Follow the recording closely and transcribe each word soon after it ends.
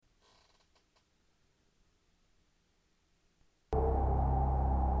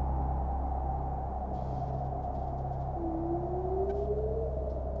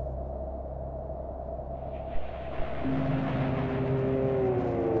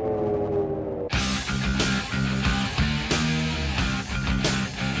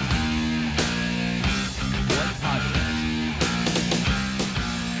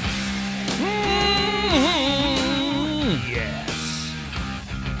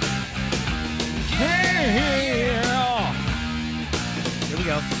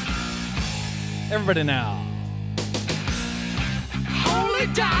Everybody now. Holy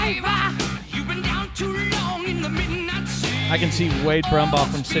diver, you've been down too long in the midnight sea. I can see Wade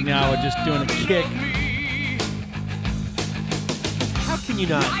Brumbaugh from Sydney, Iowa just doing a kick. How can you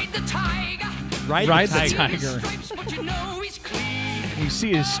not? Ride the tiger. Ride the tiger. Stripes, but you know he's clean. You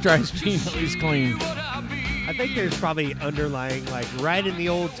see his stripes being at least clean. What I be. I think there's probably underlying, like, riding the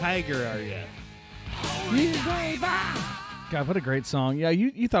old tiger, are you? Holy diver. God, what a great song. Yeah,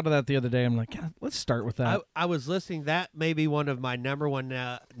 you thought of that the other day. I'm like, God, let's start with that. I was listening. That may be one of my number one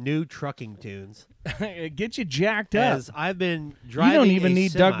new trucking tunes. It gets you jacked up. As I've been You driving don't even a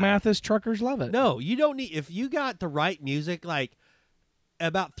need semi. Doug Mathis. Truckers love it. No, you don't need. If you got the right music, like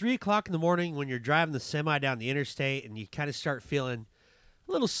about 3 o'clock in the morning when you're driving the semi down the interstate and you kind of start feeling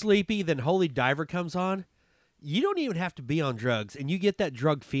a little sleepy, then Holy Diver comes on. You don't even have to be on drugs, and you get that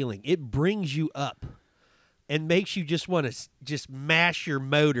drug feeling. It brings you up and makes you just want to just mash your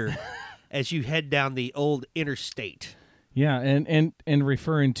motor as you head down the old interstate. Yeah, and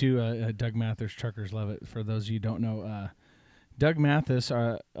referring to Doug Mathis, truckers love it. For those of you who don't know, Doug Mathis,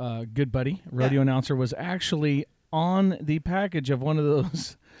 our good buddy, rodeo announcer, was actually on the package of one of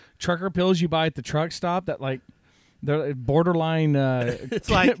those trucker pills you buy at the truck stop that, like, they're borderline It's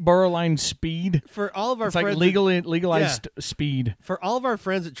like borderline speed. for all of our It's like friends, legalized speed. for all of our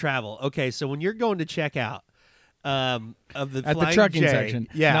friends that travel. Okay, so when you're going to check out of the At the Flying trucking J, section,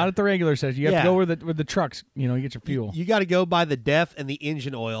 yeah, not at the regular section. You have Yeah. to go where the trucks, you get your fuel. You got to go by the def and the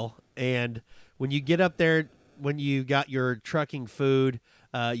engine oil. And when you get up there, when you got your trucking food,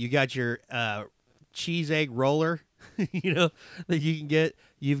 you got your cheese egg roller, that you can get.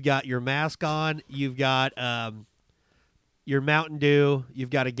 You've got your mask on. You've got your Mountain Dew. You've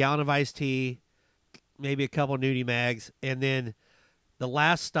got a gallon of iced tea, maybe a couple of nudie mags, and then the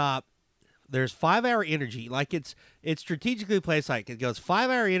last stop. There's 5 Hour Energy. Like it's strategically placed. Like it goes 5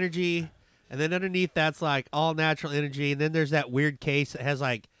 Hour Energy, and then underneath that's like all natural energy, and then there's that weird case that has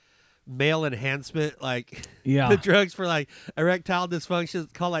like male enhancement, like Yeah. the drugs for like erectile dysfunction.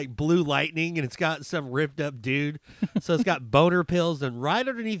 It's called like Blue Lightning, and it's got some ripped up dude. So it's got boner pills, and right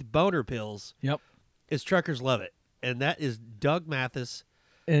underneath boner pills Yep. is Truckers Love It, and that is Doug Mathis.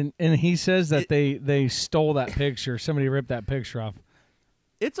 And he says that they stole that picture. Somebody ripped that picture off.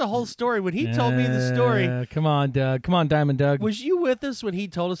 It's a whole story. When he told me the story, Come on, Doug. Come on, Diamond Doug. was you with us when he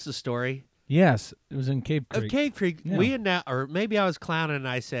told us the story? Yes, it was in Cave Creek. Of Cave Creek, Yeah. or maybe I was clowning and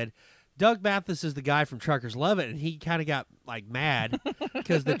I said, Doug Mathis is the guy from Truckers Love It, and he kind of got like mad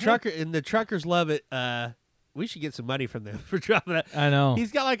because the Truckers Love It. We should get some money from them for dropping that. I know.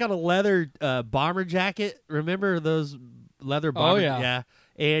 He's got like on a leather bomber jacket. Remember those leather bomber? yeah.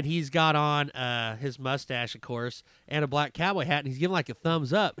 And he's got on his mustache, of course, and a black cowboy hat, and he's giving like a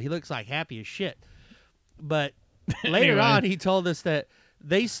thumbs up. He looks like happy as shit. But later Anyway. on, he told us that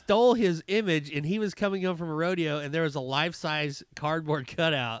they stole his image, and he was coming home from a rodeo, and there was a life-size cardboard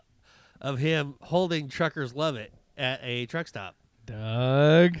cutout of him holding Truckers Love It at a truck stop.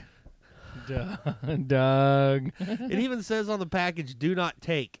 Doug. It even says on the package, "Do not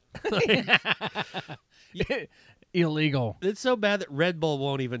take." Illegal. It's so bad that Red Bull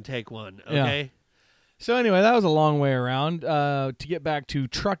won't even take one. Okay, So anyway, that was a long way around to get back to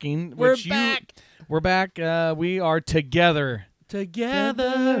trucking. We're which back. We're back. We are together.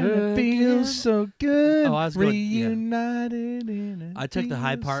 together. It feels so good. Oh, I was going- yeah. reunited. And I took the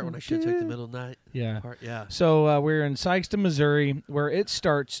high feels part so when I should have took the good. middle night Yeah. part. Yeah, So we're in Sykeston, Missouri, where it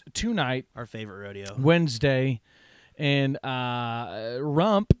starts tonight, our favorite rodeo. Wednesday, and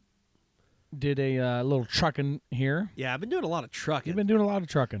Rump did a little trucking here. Yeah, I've been doing a lot of trucking. You've been doing a lot of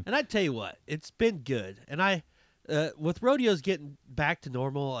trucking. And I tell you what, it's been good. And I, with rodeos getting back to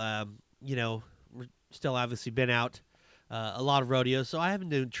normal, we're still obviously been out a lot of rodeos. So I haven't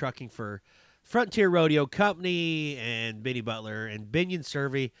been doing trucking for Frontier Rodeo Company and Benny Butler and Binion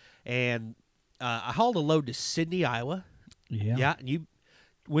Survey. And I hauled a load to Sydney, Iowa. Yeah. Yeah, and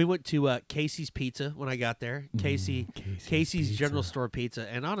we went to Casey's Pizza when I got there. Casey's Pizza. General Store Pizza.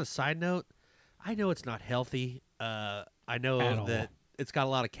 And on a side note, I know it's not healthy. I know At all. that it's got a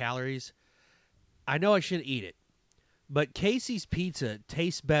lot of calories. I know I shouldn't eat it. But Casey's Pizza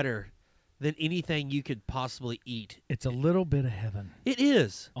tastes better than anything you could possibly eat. It's a little bit of heaven It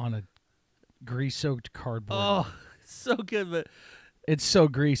is. on a grease-soaked cardboard. Oh, it's so good. But It's so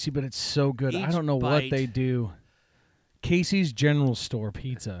greasy, but it's so good. I Each don't know bite. what they do. Casey's General Store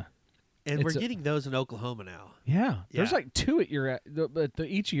Pizza. and It's we're getting those in Oklahoma now. Yeah, there's Yeah. like 2 at your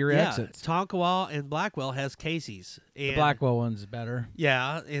each of your Yeah, exits. Tonkawa and Blackwell has Casey's. And The Blackwell one's better.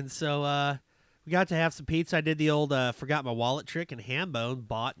 Yeah, and so we got to have some pizza. I did the old forgot my wallet trick, and Hambone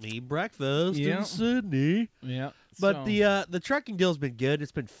bought me breakfast Yeah. in Sydney. Yeah, But the trucking deal's been good.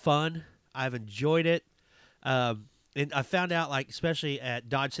 It's been fun. I've enjoyed it. And I found out, like, especially at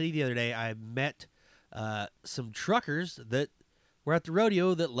Dodge City the other day, I met some truckers that were at the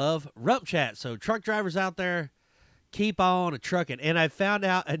rodeo that love rump chat. So truck drivers out there, keep on a trucking. And I found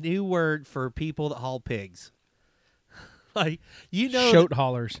out a new word for people that haul pigs. Like, Shoat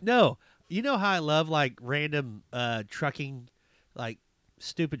haulers. No, you know how I love like random trucking, like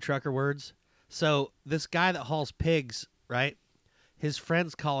stupid trucker words. So this guy that hauls pigs, right? His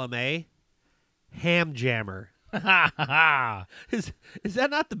friends call him a ham jammer. Is that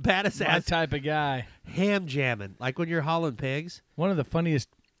not the baddest My ass type of guy. ham jamming? Like when you're hauling pigs? One of the funniest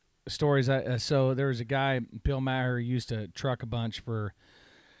stories. So there was a guy, Bill Maher, who used to truck a bunch for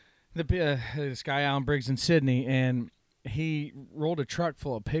this guy Alan Briggs in Sydney, and he rolled a truck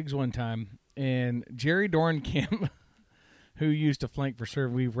full of pigs one time. And Jerry Dornkamp, who used to flank for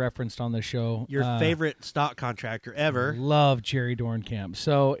Serve, we've referenced on the show. Your favorite stock contractor ever. Love Jerry Dornkamp.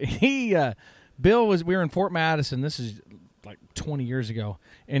 So we were in Fort Madison. This is like 20 years ago,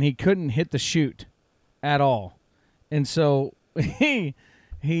 and he couldn't hit the chute at all. And so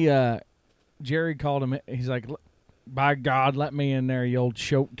Jerry called him. He's like, "By God, let me in there, you old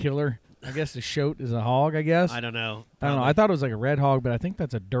shoat killer." I guess the shoat is a hog, I guess. I don't know. I don't know. I thought it was like a red hog, but I think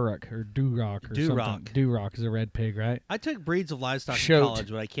that's a Duroc or Duroc or Duroc. something. Duroc is a red pig, right? I took breeds of livestock Shoat. in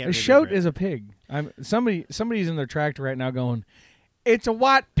college, but I can't A remember shoat it. is a pig. Somebody's in their tractor right now going, "It's a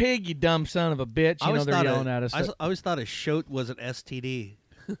white pig, you dumb son of a bitch." You know they're yelling at us. I always thought a shoat was an STD.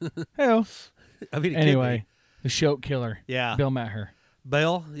 Hell. I mean, it could Anyway, the shoat killer. be. Yeah. Bill Maher.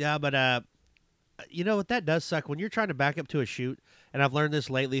 Bill, yeah, but you know what? That does suck when you're trying to back up to a chute. And I've learned this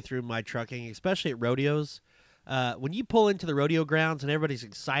lately through my trucking, especially at rodeos. When you pull into the rodeo grounds and everybody's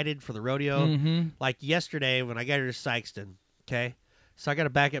excited for the rodeo, Mm-hmm. like yesterday when I got here to Sykeston, okay? So I got to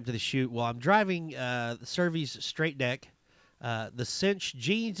back up to the chute. Well, I'm driving the Survey's straight deck, the Cinch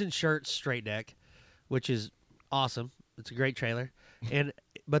jeans and shirts straight deck, which is awesome. It's a great trailer.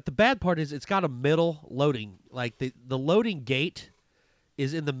 But the bad part is it's got a middle loading. Like the loading gate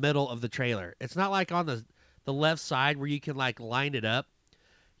is in the middle of the trailer. It's not like on the left side where you can like line it up.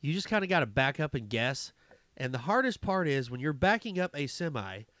 You just kind of got to back up and guess. And the hardest part is when you're backing up a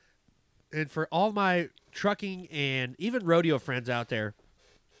semi, and for all my trucking and even rodeo friends out there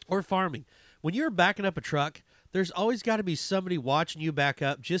or farming, when you're backing up a truck, there's always got to be somebody watching you back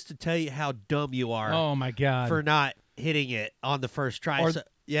up just to tell you how dumb you are Oh my God. for not hitting it on the first try. Or- So,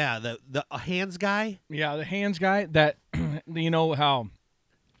 yeah, the hands guy. Yeah, the hands guy. That you know how.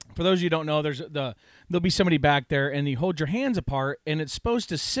 For those of you who don't know, there'll be somebody back there, and you hold your hands apart, and it's supposed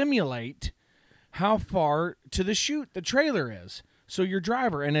to simulate how far to the chute the trailer is. So your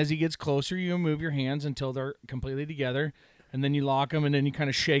driver, and as he gets closer, you move your hands until they're completely together, and then you lock them, and then you kind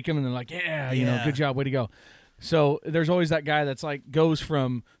of shake them, and they're like, yeah, you know, Yeah. good job, way to go. So there's always that guy that's like goes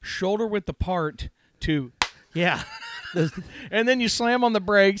from shoulder width apart to, Yeah. and then you slam on the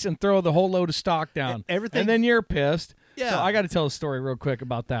brakes and throw the whole load of stock down. Everything- And then you're pissed. Yeah. So I got to tell a story real quick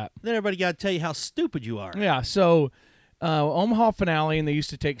about that. Then everybody got to tell you how stupid you are. Yeah. So Omaha Finale, and they used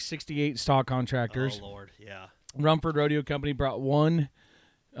to take 68 stock contractors. Oh, Lord. Yeah. Rumford Rodeo Company brought one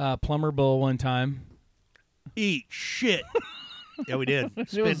plumber bull one time. Eat shit. Yeah, we did.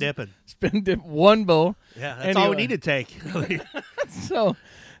 Spin was- dipping. Spin dip one bull. Yeah, that's all we Anyway. need to take. That's So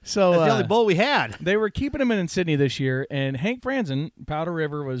the only bull we had. they were keeping him in Sydney this year, and Hank Franzen, Powder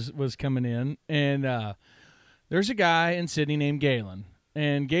River, was coming in, and there's a guy in Sydney named Galen,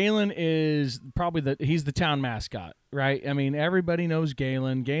 and Galen is probably he's the town mascot, right? I mean, everybody knows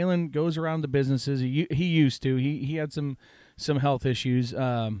Galen. Galen goes around the businesses. He used to. He had some health issues,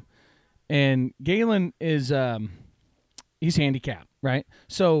 and Galen is he's handicapped, right?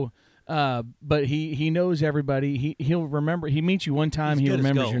 So. But he knows everybody. He'll remember. He meets you one time. He's He good as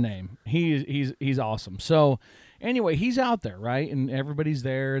remembers gold. your name. He's awesome. So anyway, he's out there, right? And everybody's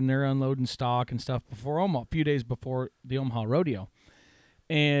there, and they're unloading stock and stuff before Omaha, a few days before the Omaha Rodeo,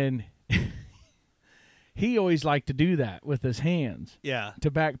 and he always liked to do that with his hands Yeah.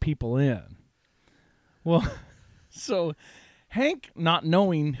 to back people in. Well, so Hank, not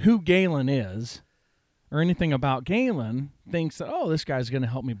knowing who Galen is or anything about Galen, thinks that, oh, this guy's going to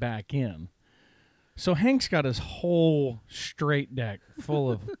help me back in. So Hank's got his whole straight deck full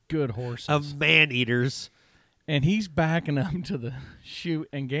of good horses. Of man eaters. And he's backing up to the chute,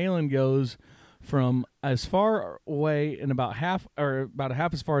 and Galen goes from as far away and about half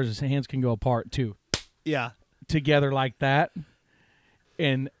as far as his hands can go apart to Yeah. together like that.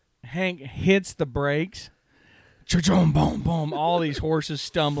 And Hank hits the brakes. Cha-chum, boom, boom. All these horses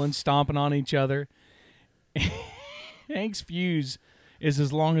stumbling, stomping on each other. Hank's fuse is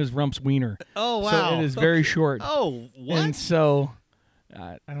as long as Rump's wiener. Oh, wow. So it is very short. Oh, what? And so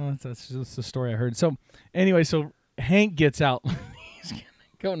I don't know. That's just the story I heard. So anyway, so Hank gets out. He's gonna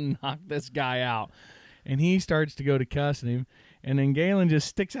go knock this guy out, and he starts to go to cussing him. And then Galen just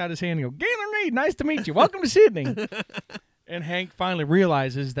sticks out his hand and goes, "Galen Reed, nice to meet you. Welcome to Sydney." And Hank finally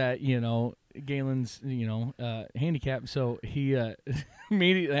realizes that Galen's handicapped, so he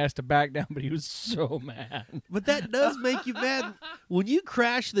immediately has to back down. But he was so mad. But that does make you mad when you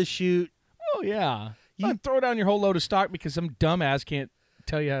crash the chute. Oh yeah, you throw down your whole load of stock because some dumbass can't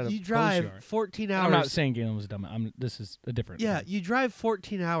tell you how to. You drive close your 14 hours. I'm not saying Galen was dumb. This is a different. Yeah, thing. you drive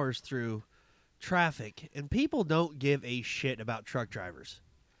 14 hours through traffic, and people don't give a shit about truck drivers.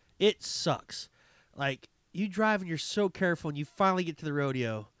 It sucks. Like, you drive and you're so careful, and you finally get to the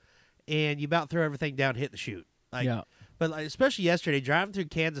rodeo, and you about throw everything down, hit the chute. Like, Yeah. But especially yesterday, driving through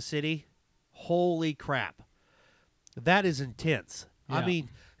Kansas City, holy crap, that is intense. I Yeah. mean,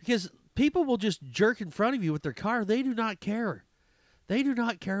 because people will just jerk in front of you with their car. They do not care. They do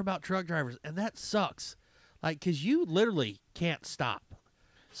not care about truck drivers, and that sucks. Like, because you literally can't stop.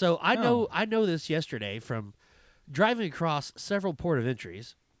 So I know this yesterday from driving across several port of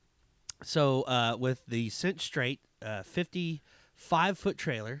entries. So with the Cinch Straight 55-foot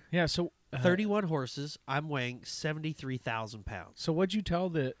trailer, Yeah. So 31 horses, I'm weighing 73,000 pounds. So what'd you tell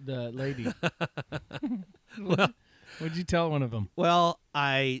the lady? Well, What'd you tell one of them? Well,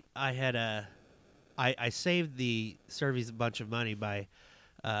 I had I saved the Surveys a bunch of money by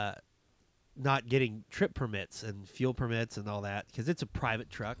not getting trip permits and fuel permits and all that because it's a private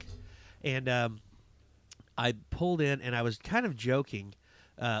truck, and I pulled in and I was kind of joking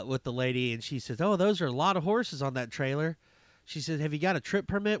with the lady, and she says, "Oh, those are a lot of horses on that trailer." She said, "Have you got a trip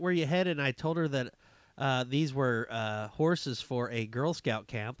permit? Where you headed?" And I told her that these were horses for a Girl Scout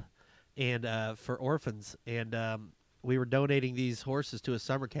camp and for orphans, and we were donating these horses to a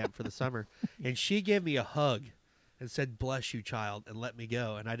summer camp for the summer. And she gave me a hug and said, "Bless you, child," and let me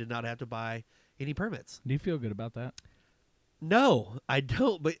go. And I did not have to buy any permits. Do you feel good about that? No, I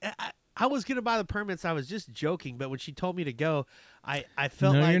don't. But I was going to buy the permits. I was just joking. But when she told me to go, I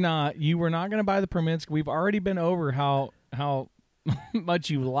felt No, like you're not. You were not going to buy the permits. We've already been over how much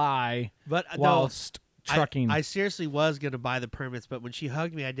you lie but whilst trucking. I seriously was going to buy the permits, but when she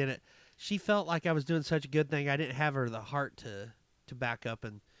hugged me, I didn't. She felt like I was doing such a good thing. I didn't have her the heart to back up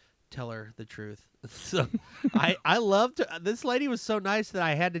and tell her the truth. So I loved her. This lady was so nice that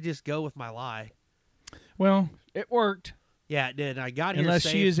I had to just go with my lie. Well, it worked. Yeah, it did. I got here Unless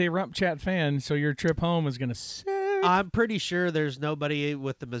safe. she is a Rump Chat fan, so your trip home is going to suck. I'm pretty sure there's nobody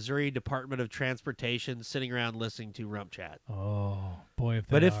with the Missouri Department of Transportation sitting around listening to Rump Chat. Oh, boy, if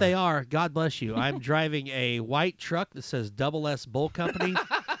they But if are. they are, God bless you. I'm driving a white truck that says Double S Bull Company,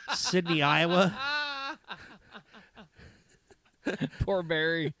 Sydney, Iowa. Poor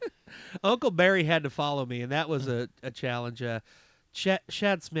Barry. Uncle Barry had to follow me, and that was a challenge.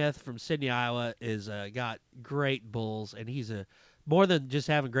 Shad Smith from Sydney, Iowa, is got great bulls, and he's more than just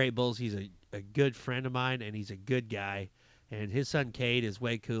having great bulls. He's a good friend of mine, and he's a good guy. And his son Cade is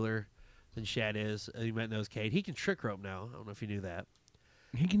way cooler than Shad is. You might know Cade. He can trick rope now. I don't know if you knew that.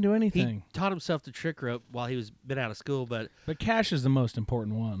 He can do He anything. taught himself to trick rope while he was been out of school, but But Cash is the most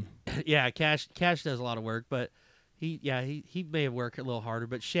important one. yeah, Cash does a lot of work, but he may have worked a little harder.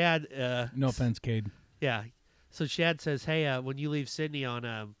 But Shad, No offense, Cade. yeah. So Shad says, "Hey, when you leave Sydney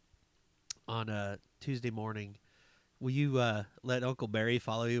on Tuesday morning, will you let Uncle Barry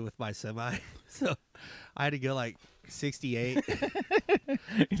follow you with my semi?" So I had to go like 68.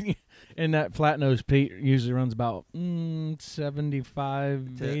 And that flat nose Pete usually runs about 75,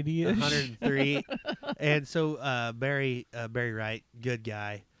 to 80-ish. 103. And so Barry Wright, good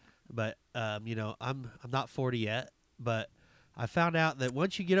guy, but I'm not 40 yet, but I found out that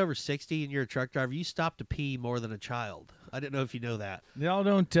once you get over 60 and you're a truck driver, you stop to pee more than a child. I didn't know if you know that. Y'all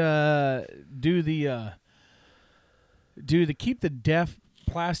don't do the keep the DEF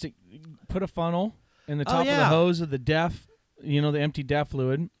plastic, put a funnel in the top of the yeah. hose of the DEF, the empty DEF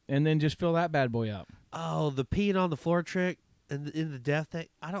fluid, and then just fill that bad boy up. Oh, the peeing on the floor trick and in the death thing.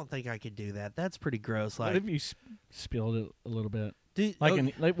 I don't think I could do that. That's pretty gross. What if you spilled it a little bit?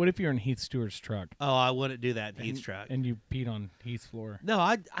 What if you're in Heath Stewart's truck oh, I wouldn't do that in Heath's truck. and you peed on Heath's floor? No,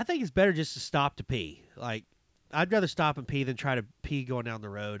 I think it's better just to stop to pee. Like, I'd rather stop and pee than try to pee going down the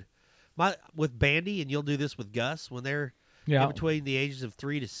road. With Bandy, and you'll do this with Gus, when they're in between the ages of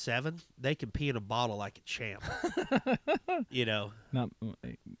 3 to 7, they can pee in a bottle like a champ. Not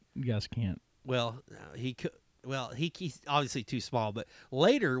Gus can't. Well, he could. Well, he's obviously too small, but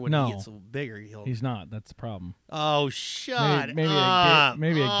later when No. he gets bigger, he'll. He's not. That's the problem. Oh, shut Maybe up! a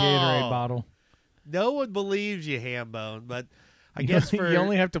Gatorade bottle. No one believes you, Hambone, but I guess for you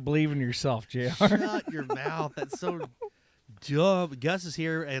only have to believe in yourself, JR. shut your mouth. That's so Gus is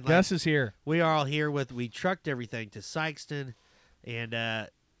here, and Gus is here. we are all here we trucked everything to Sykeston, and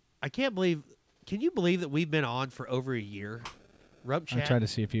I can't believe. Can you believe that we've been on for over a year? Rump I chat. tried to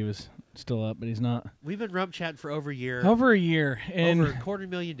see if he was still up, but he's not. We've been rump chatting for over a year. Over a year, and over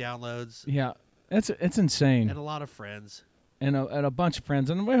 250,000 downloads, yeah, it's insane, and a lot of friends. and a bunch of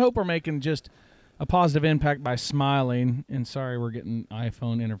friends, and we hope we're making just a positive impact by smiling. And sorry, we're getting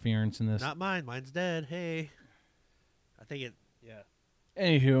iPhone interference in this. Not mine. Mine's dead. Hey, I think it. Yeah.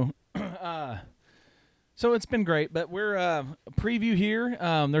 Anywho, so it's been great, but we're preview here.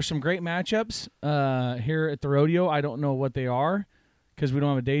 There's some great matchups here at the rodeo. I don't know what they are because we don't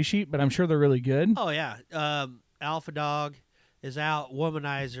have a day sheet, but I'm sure they're really good. Oh yeah. Alpha Dog is out.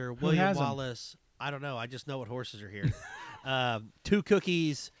 Womanizer. William has 'em? Wallace. I don't know. I just know what horses are here. Two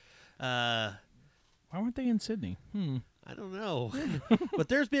Cookies. Why weren't they in Sydney? I don't know. But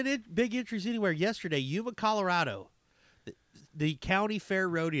there's been big entries anywhere. Yesterday, Yuma, Colorado, the county fair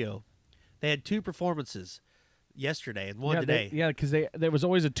rodeo. They had 2 performances yesterday and one today. Because there was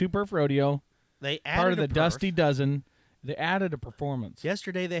always a 2-perf rodeo, They added part of a the perf. Dusty Dozen. They added a performance.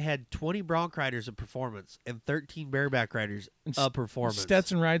 Yesterday, they had 20 bronc riders a performance and 13 bareback riders a performance.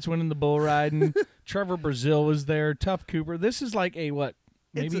 Stetson Wright's winning the bull riding. Trevor Brazil was there. Tough Cooper. This is like a what?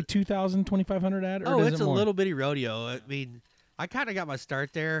 Maybe It's 2,000, 2,500 ad? Or Oh, does it's it a more? little bitty rodeo. I mean, I kind of got my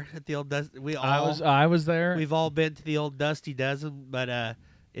start there at the old Dusty. I was there. We've all been to the old Dusty Dozen, but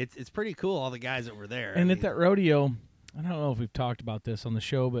it's pretty cool. All the guys that were there. And at that rodeo, I don't know if we've talked about this on the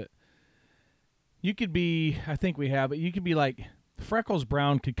show, but you could be, I think we have, but you could be like Freckles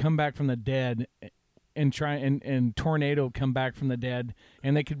Brown could come back from the dead and try and Tornado come back from the dead,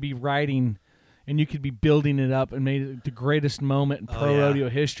 and they could be riding, and you could be building it up and made it the greatest moment in pro yeah. rodeo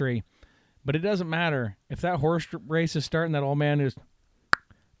history. But it doesn't matter if that horse race is starting. That old man is.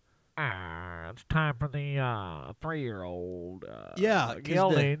 It's time for the 3-year-old. Yeah, 'cause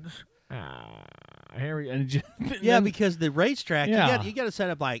geldings. Here we and yeah, because the racetrack, Yeah. you got to set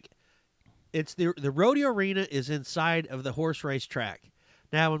up like it's the rodeo arena is inside of the horse racetrack.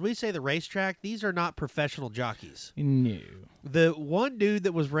 Now, when we say the racetrack, these are not professional jockeys. No. The one dude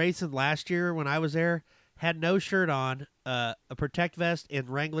that was racing last year when I was there had no shirt on, a protect vest, and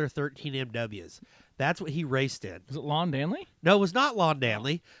Wrangler 13 MWs. That's what he raced in. Was it Lon Danley? No, it was not Lon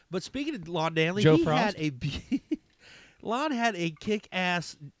Danley. But speaking of Lon Danley, Joe he Frost? had Lon had a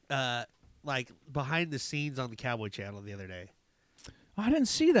kick-ass like behind the scenes on the Cowboy Channel the other day. I didn't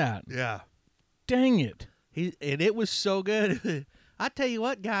see that. Yeah. Dang it. And it was so good. I tell you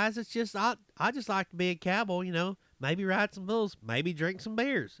what, guys, it's just I just like to be a cowboy, you know. Maybe ride some bulls, maybe drink some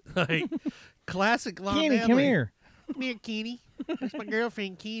beers. Like classic Lon Kenny, Danley. come here. Come here, Kenny. That's my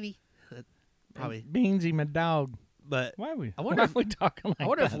girlfriend, Kenny. Probably, Beansy, my dog. but Why are we? I wonder why if- are we talking like I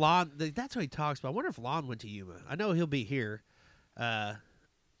wonder that? if Lon. That's what he talks about. I wonder if Lon went to Yuma. I know he'll be here.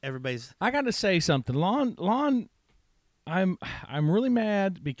 Everybody's. I got to say something. Lon, I'm really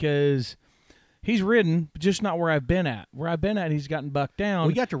mad because he's ridden, but just not where I've been at. Where I've been at, he's gotten bucked down.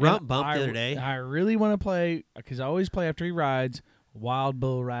 We got to And rump bump the other day. I really want to play because I always play after he rides Wild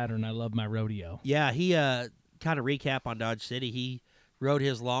Bull Rider, and I love my rodeo. Yeah, he kind of recap on Dodge City. He rode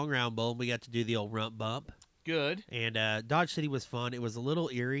his long round bull, and we got to do the old rump bump. Good. And Dodge City was fun. It was a little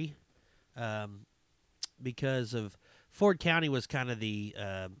eerie because of Ford County was kind of the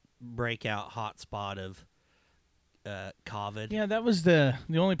breakout hot spot of COVID. Yeah, that was the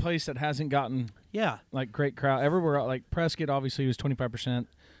only place that hasn't gotten Yeah. like great crowd everywhere. Like Prescott, obviously, was 25%.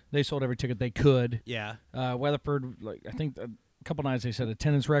 They sold every ticket they could. Yeah. Weatherford, like I think a couple nights they said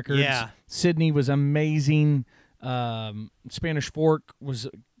attendance records. Yeah. Sydney was amazing. Spanish Fork was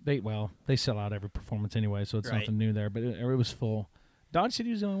they sell out every performance anyway, so it's Right. nothing new there. But it was full. Dodge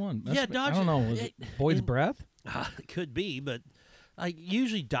City was the only one. Yeah, Dodge- I don't know. Was it Boyd's and- Breath? It could be, but like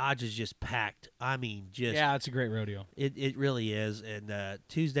usually Dodge is just packed. I mean, just Yeah, it's a great rodeo. it really is. And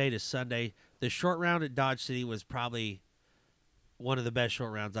Tuesday to Sunday, the short round at Dodge City was probably one of the best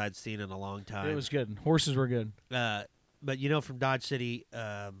short rounds I'd seen in a long time. It was good. Horses were good. But you know, from Dodge City,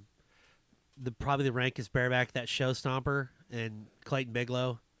 probably the rankest bareback, that Show Stomper and Clayton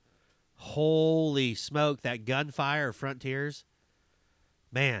Bigelow. Holy smoke! That Gunfire of Frontiers,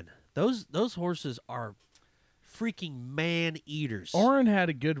 man, those horses are freaking man eaters. Oren had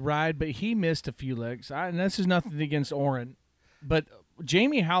a good ride, but he missed a few legs. And this is nothing against Oren, but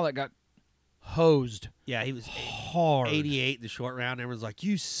Jamie Howlett got hosed Yeah, he was hard. 88 in the short round. Everyone's like,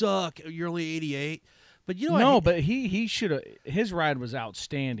 "You suck. You're only 88." But you know, No, but he should have. His ride was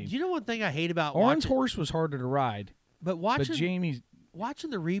outstanding. you know one thing I hate about Oren's watching, horse was harder to ride, but but Jamie's watching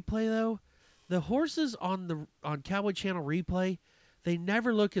the replay though, the horses on Cowboy Channel replay, they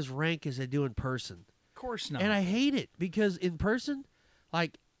never look as rank as they do in person. course not. And I hate it because in person,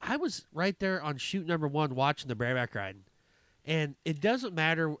 like, I was right there on chute number 1 watching the bareback riding. And it doesn't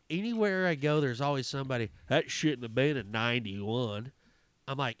matter. Anywhere I go, there's always somebody, that shouldn't have been a 91.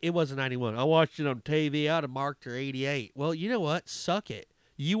 I'm like, it wasn't 91. I watched it on TV. I'd have marked her 88. Well, you know what? Suck it.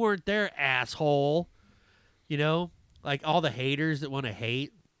 You weren't there, asshole. You know? Like all the haters that want to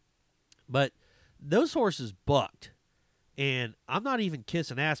hate. But those horses bucked. And I'm not even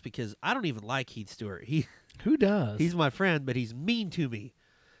kissing ass because I don't even like Heath Stewart. Who does? He's my friend, but he's mean to me.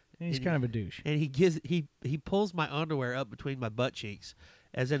 He's kind of a douche. And he pulls my underwear up between my butt cheeks,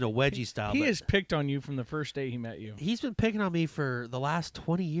 as in a wedgie style. He but has picked on you from the first day he met you. he's been picking on me for the last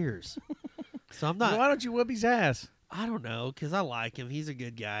 20 years. So I'm not. Why don't you whip his ass? I don't know, because I like him. He's a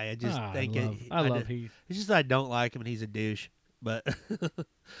good guy. I just think I love Heath. It's just I don't like him, and he's a douche. But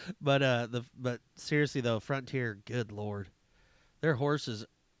but seriously though, Frontier, good Lord, their horses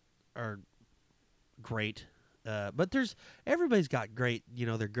are great. But everybody's got great,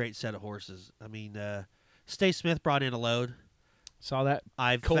 they're great set of horses. I mean, Stay Smith brought in a load. Saw that.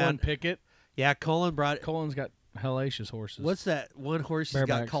 I've Colin found, Pickett. Yeah, Colin brought. Colin's got hellacious horses. What's that one horse he's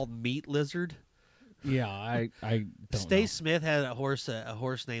got Barebacks. called Meat Lizard? Yeah, I don't Stay know. Smith had a horse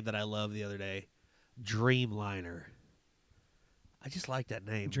name that I loved the other day, Dreamliner. I just like that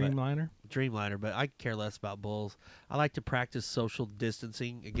name. Dreamliner. Dreamliner, but I care less about bulls. I like to practice social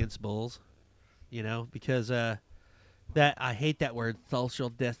distancing against bulls, because that I hate that word, social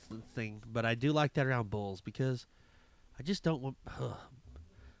distancing, but I do like that around bulls because I just don't want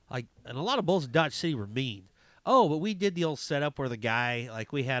and a lot of bulls in Dodge City were mean. Oh, but we did the old setup where the guy,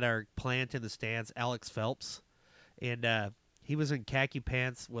 like we had our plant in the stands, Alex Phelps, and he was in khaki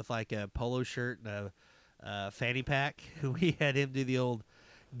pants with like a polo shirt and a fanny pack. We had him do the old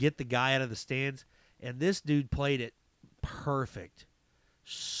get the guy out of the stands, and this dude played it perfect.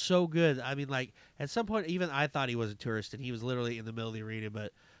 So good. I mean, like, at some point, even I thought he was a tourist, and he was literally in the middle of the arena,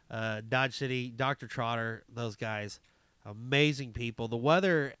 but Dodge City, Dr. Trotter, those guys, amazing people. The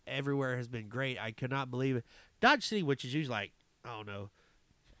weather everywhere has been great. I could not believe it. Dodge City, which is usually like, I don't know,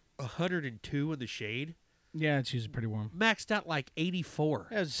 102 in the shade, Yeah, it's usually pretty warm. maxed out like 84.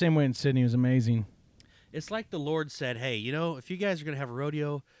 Yeah, it was the same way in Sydney. It was amazing. It's like the Lord said, hey, if you guys are going to have a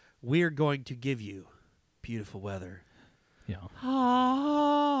rodeo, we're going to give you beautiful weather. Yeah.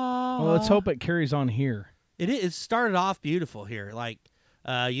 Well, Well, let's hope it carries on here. It started off beautiful here. Like,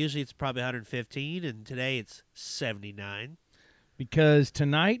 usually it's probably 115, and today it's 79. Because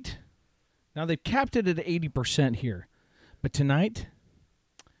tonight, now they've capped it at 80% here. But tonight,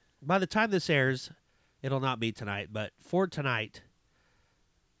 By the time this airs, it'll not be tonight, but for tonight,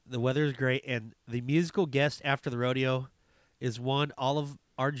 the weather is great, and the musical guest after the rodeo is one all of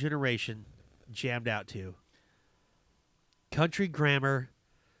our generation jammed out to. Country Grammar.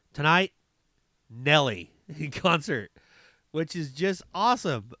 Tonight, Nelly in concert, which is just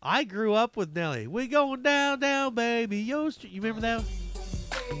awesome. I grew up with Nelly. We going down, down, baby. Yo, you remember that?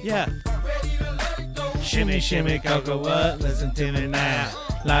 Yeah. shimmy, shimmy, cocoa, what? Listen to me now.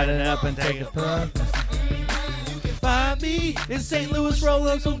 Light it up and take a puff. Find me in St. Louis,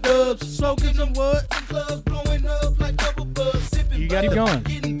 rolling some dubs, smoking some what? You got Keep going.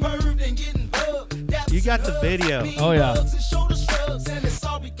 You got the video. Oh, yeah.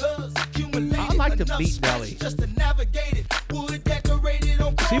 I like to beat Nelly.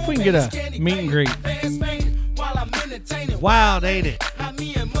 See if we can get a meet and greet. Wild, ain't it?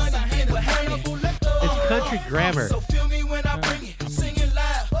 It's Country Grammar.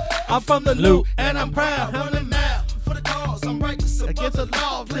 I'm from the loop and I'm proud. Against the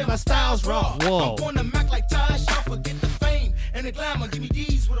law, play my style's raw. Whoa.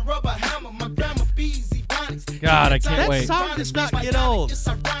 God, I can't That wait. song does not get old.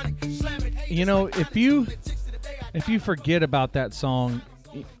 You know, if you forget about that song,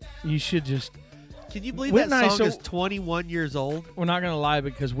 you should just. Can you believe Whit that and I- song so- is 21 years old? We're not gonna lie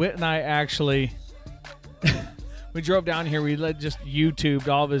because Whit and I actually we drove down here. We just YouTubed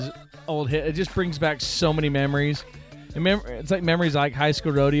all of his old hits. It just brings back so many memories. It's like memories like high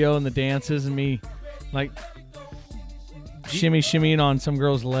school rodeo and the dances and me like shimmying on some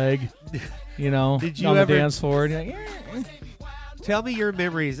girl's leg. Did you on ever- the dance floor. And you're like, "Yeah." Tell me your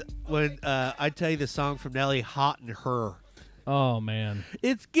memories when I tell you the song from Nelly, Hot in Her. Oh man.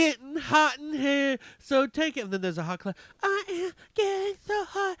 It's getting hot in here, so take it. And then there's a hot cloud. I am getting so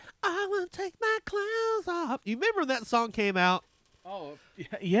hot, I want to take my clothes off. You remember when that song came out? Oh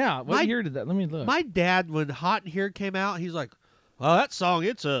yeah. What My- year did that? Let me look. My dad, when Hot in Here came out, he's like, well, that song,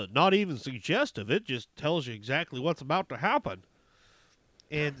 it's not even suggestive. It just tells you exactly what's about to happen.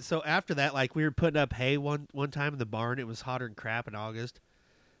 And so after that, like, we were putting up hay one time in the barn. It was hotter than crap in August.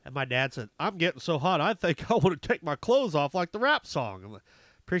 And my dad said, "I'm getting so hot, I think I want to take my clothes off like the rap song." I'm like,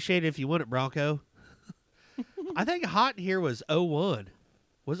 appreciate it if you want it, Bronco. I think Hot in Here was 01.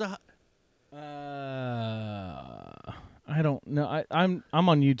 Was it? I don't know. I'm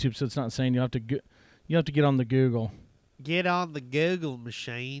on YouTube, so it's not saying you have to get on the Google. Get on the Google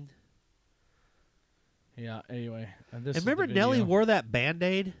machine. Yeah. Anyway, And remember Nelly wore that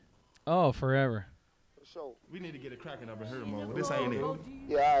Band-Aid? Oh, forever. So, We need to get it cracking up in her mode, but this ain't it.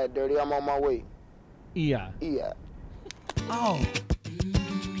 yeah, all right, Dirty, I'm on my way. Yeah. Yeah. Oh.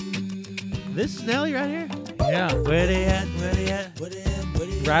 This is Nelly right here? Yeah. Where they at? Where they at?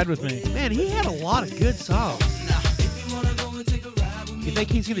 Ride with me. Man, he had a lot of good songs. You think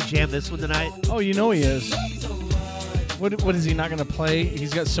he's going to jam this one tonight? Oh, you know he is. What is he not going to play?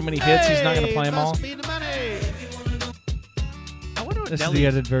 He's got so many hits, he's not going to play them all. Must be the money. I wonder what This is Nelly the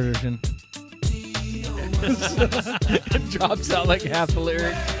edited version. It drops out like half the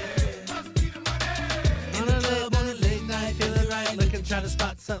lyric. Looking, trying to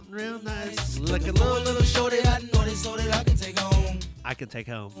spot something real nice. Looking little shorty, I know this so that I can take home. I can take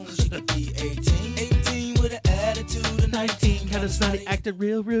home. She could be 18 with an attitude of 19, Kind of snotty, acting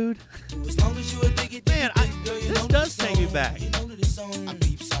real rude. As long as you a dig it, Man, this does take me back. you know that it's on. I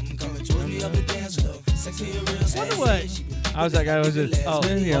peep something coming towards me up the dance floor. Sexy and real. Wonder what? I was that guy. Was it? Oh,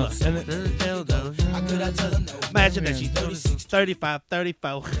 you know, hold and on. then, How could I tell them no? Imagine that she's 35,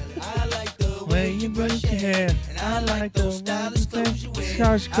 34. I like the when way you brush your hair, and I like those stylish clothes you wear.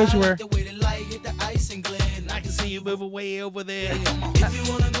 Stylish clothes you wear. I like the way the light hit the ice and glare. I can see you moving way over there. If you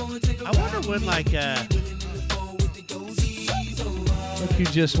wanna go and take a I wonder when, like, look who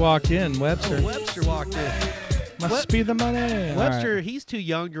just walked in, Webster. Webster walked in. Must be the money. All Webster, right. he's too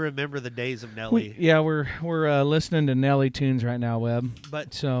young to remember the days of Nelly. We're listening to Nelly tunes right now, Web.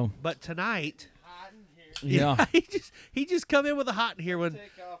 But So tonight, yeah. he just come in with a Hot in Here when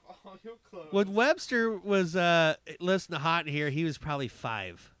Webster was listening to Hot in Here. He was probably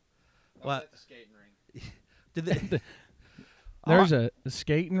 5. What? Did they? There's a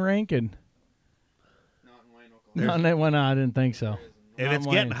skating rink and not in that one. I didn't think so. If Not it's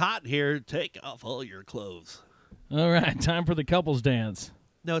in getting Wayne. hot in here, take off all your clothes. All right, time for the couples dance.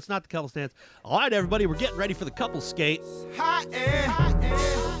 No, it's not the couples dance. All right, everybody, we're getting ready for the couples skate. Hot air,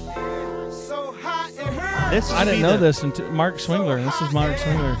 so hot in her. This I didn't know this until Mark Swingler. This is Mark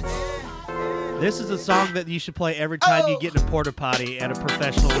Swingler. This is a song that you should play every time you get in a porta potty at a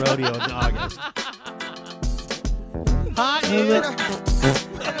professional rodeo in August. Hot in.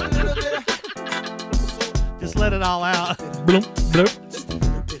 Just let it all out. Bloop, bloop.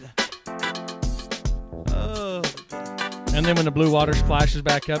 Oh. And then when the blue water splashes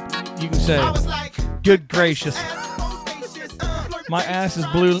back up, you can say, "Good gracious, my ass is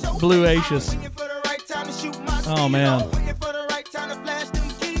blue-acious." Oh man,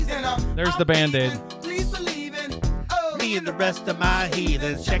 there's the Band-Aid. Me and the rest of my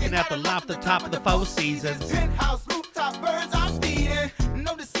heathens checking out the loft, the top of the Four Seasons.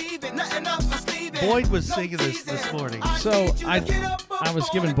 Boyd was singing this morning. So I was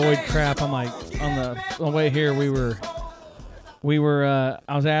giving Boyd crap. I'm like, on the way here, we were.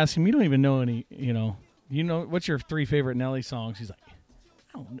 I was asking him, you don't even know any. You know, what's your 3 favorite Nelly songs? He's like,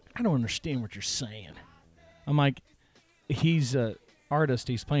 I don't understand what you're saying. I'm like, he's an artist.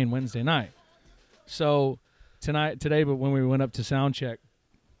 He's playing Wednesday night. So today, but when we went up to sound check,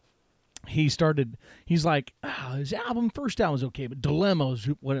 he's like, his first album was okay, but Dilemma was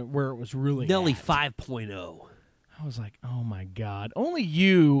where it was really Nelly at. 5.0. I was like, oh my God, only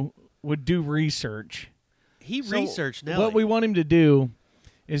you would do research. He So researched Nelly. What we want him to do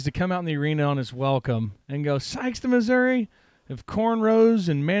is to come out in the arena on his welcome and go, Sykeston, Missouri, if cornrows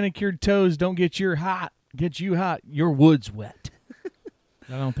and manicured toes don't get you hot, your wood's wet.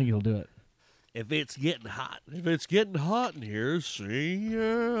 I don't think he'll do it. If it's getting hot in here, see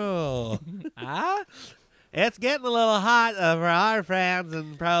ya. It's getting a little hot for our friends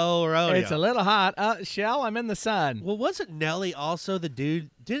in Pro Rodeo. It's a little hot. Shell, I'm in the sun. Well, wasn't Nelly also the dude?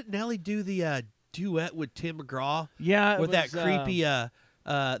 Didn't Nelly do the duet with Tim McGraw? Yeah, with that creepy. They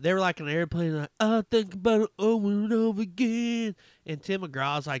were like on an airplane, like, I think about it over and over again. And Tim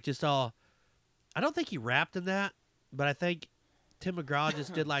McGraw's like just all. I don't think he rapped in that, but I think Tim McGraw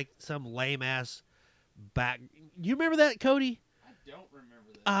just did like some lame ass back. You remember that, Cody? I don't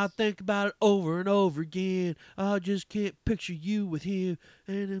remember that. I think about it over and over again. I just can't picture you with him.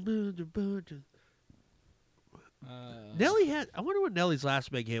 Nelly had. I wonder what Nelly's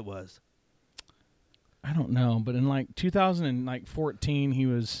last big hit was. I don't know, but in like 2014, he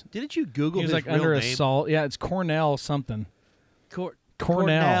was. Didn't you Google He was his like real under name? assault. Yeah, it's Cornell something. Cornell.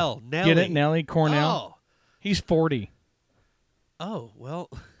 Cornell. Nelly. Get it, Nelly? Cornell. Oh. He's 40. Oh, well,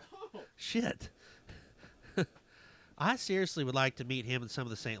 shit. I seriously would like to meet him and some of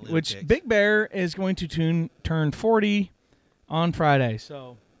the St. Louis Which chicks. Big Bear is going to turn 40 on Friday.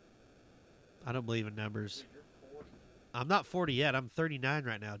 So I don't believe in numbers. I'm not 40 yet. I'm 39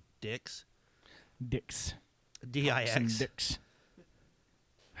 right now, dicks. dicks. Some D-I-X. dicks.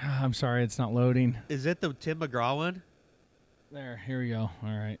 I'm sorry, it's not loading. Is it the Tim McGraw one? There, here we go. All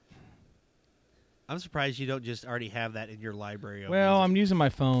right. I'm surprised you don't just already have that in your library. of Well, music. I'm using my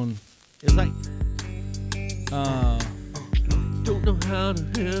phone. It's like, don't know how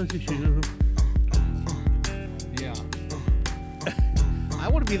to help you. Yeah. I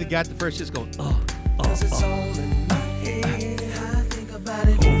want to be the guy at the first just going,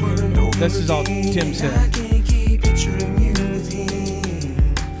 This is all Tim said.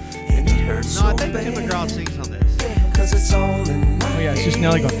 No, I think Tim McGraw sings on this. Oh, yeah, it's just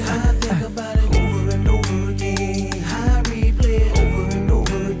Nelly going.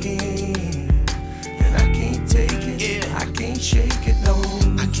 Shake it, no.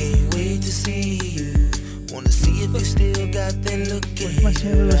 I can't wait to see you. Wanna see if you still got that look in My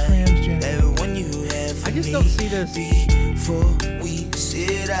St. Louis Rams, Jack. that one you had for I just me don't see this. before we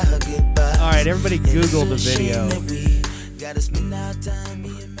said our goodbye. All right, everybody Google the video.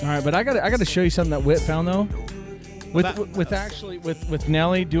 All right, but I got to show you something that Whit found though. About- With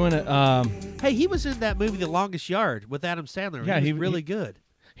Nelly doing it. Hey, he was in that movie The Longest Yard with Adam Sandler. Yeah, he was really good.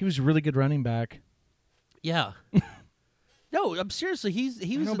 He was a really good running back. Yeah. No, I'm seriously. He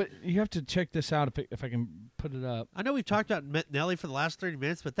I was. know, but you have to check this out if I can put it up. I know we've talked about Nelly for the last 30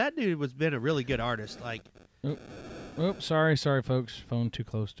 minutes, but that dude was been a really good artist. Like, Oops, sorry, folks. Phone too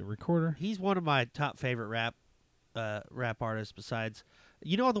close to recorder. he's one of my top favorite rap artists. Besides,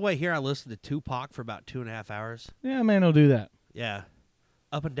 on the way here, I listened to Tupac for about 2.5 hours. Yeah, man, I'll do that. Yeah,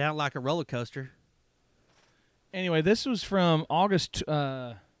 up and down like a roller coaster. Anyway, this was from August,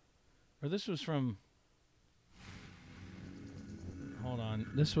 or this was from. Hold on,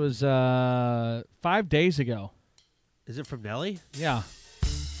 this was 5 days ago. Is it from Nelly? Yeah.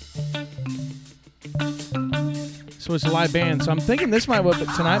 So it's a live band. So I'm thinking this might what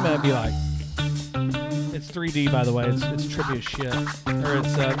tonight might be like. It's 3D, by the way. It's trippy as shit, or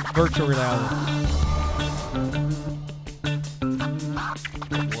it's virtual reality.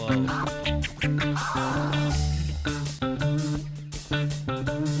 Whoa.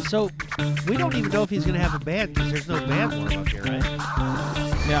 So we don't even know if he's going to have a band because there's no band warm up here, right?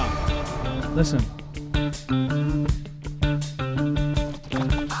 Yeah. Listen.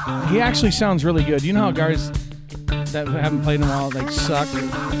 He actually sounds really good. You know how guys that haven't played in a while, like, suck?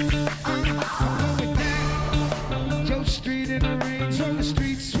 Joe Street in the Range Rover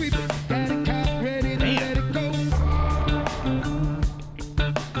street sweeper. Got a cop ready to let it go.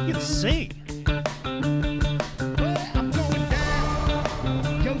 He can sing. Well, I'm going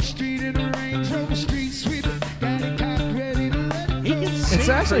down. Joe Street in the Range Rover street sweeper. Got a cop ready to let it He go. can sing. It's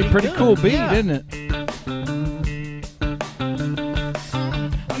actually a pretty good. cool beat, Yeah. isn't it? You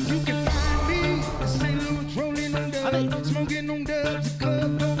can find me in St. Louis rolling on dubs, smoking on dubs, the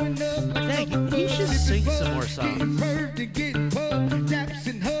club going up. Dang, he should sing some more songs. Getting purred and getting pubbed, daps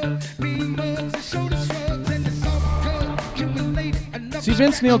and hugs, mean mugs and shoulder shrugs, and the soft club accumulated enough. See,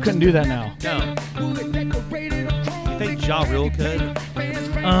 Vince Neil couldn't do that now. No. You think Ja Rule could?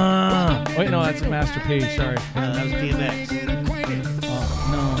 Wait, no, that's Master P. Sorry. That was DMX.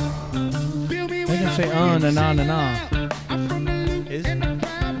 No. They can say na na na na. Is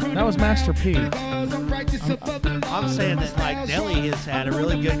That was Master P. I'm saying that like Nelly has had a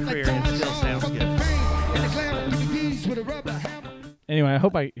really good career and still sounds good. Anyway, I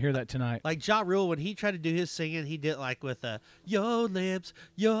hope I hear that tonight. Like Ja Rule, when he tried to do his singing, he did like with your lips,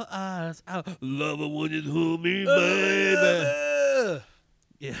 your eyes, I love it when you hold me, baby.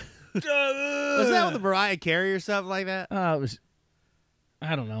 Yeah. Was that with the Mariah Carey or something like that? It was,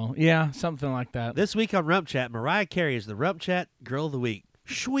 I don't know. Yeah, something like that. This week on Rump Chat, Mariah Carey is the Rump Chat Girl of the Week.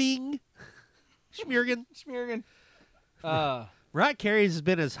 Schwing. Schmiergen. Schmiergen. Mariah Carey has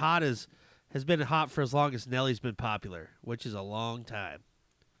been hot for as long as Nelly's been popular, which is a long time.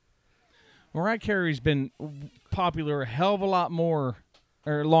 Mariah Carey's been popular a hell of a lot more,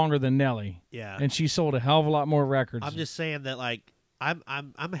 or longer than Nelly. Yeah. And she sold a hell of a lot more records. I'm just saying that like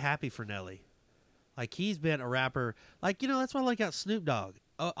I'm happy for Nelly. Like he's been a rapper. Like, that's why I like out Snoop Dogg.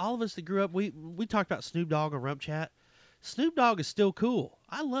 All of us that grew up, we talked about Snoop Dogg on Rump Chat. Snoop Dogg is still cool.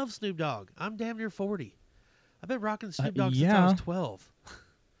 I love Snoop Dogg. I'm damn near 40. I've been rocking Snoop Dogg since I was 12.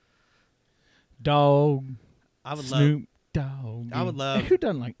 Dog. I would Snoop Dogg. I would love- Who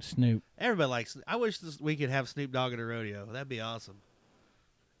doesn't like Snoop? Everybody likes. I wish we could have Snoop Dogg at a rodeo. That'd be awesome.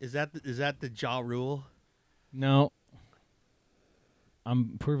 Is that the Ja Rule? No.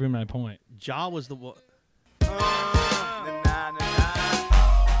 I'm proving my point. Ja was the one.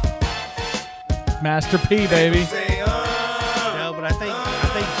 Master P, baby. No, but I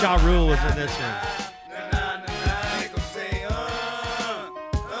think Ja Rule was in this one.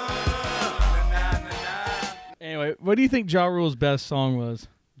 Anyway, what do you think Ja Rule's best song was?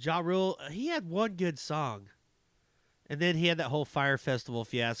 Ja Rule, he had one good song. And then he had that whole Fire Festival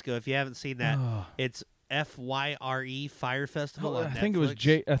fiasco. If you haven't seen that, it's FYRE Fire Festival on I think it was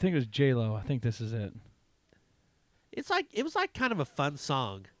Netflix. I think it was J-Lo. I think this is it. It was like kind of a fun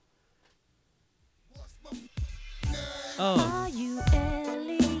song. Oh. Are you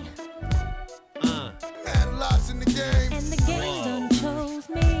Ellie? Had lots in the game And the game done chose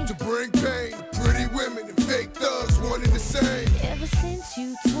me. to bring pain. Pretty women and fake thugs, one and the same. Ever since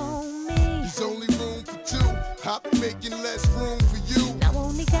you told me. There's only room for two. I've been making less room for you. Now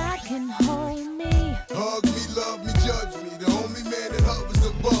only God can hold me. Hug me, love me, judge me. The only man that hovers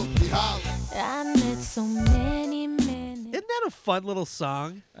above me. Holla. I met so many men. Isn't that a fun little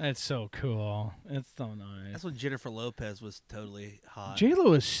song? It's so cool. It's so nice. That's when Jennifer Lopez was totally hot.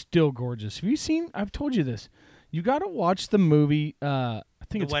 J-Lo is still gorgeous. Have you seen? I've told you this. You got to watch the movie. I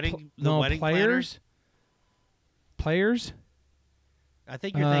think The it's Wedding- The no, Wedding Planner? Players. Players? I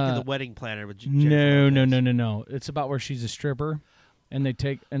think you're thinking The Wedding Planner with Jennifer No. Lopez. No. It's about where she's a stripper, and they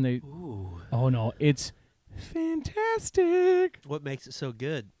take and they. Ooh. Oh no, it's fantastic. What makes it so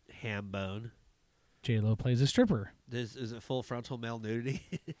good? Ham bone. J-Lo plays a stripper. Is it full frontal male nudity?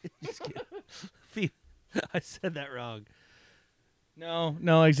 Just kidding. I said that wrong. No,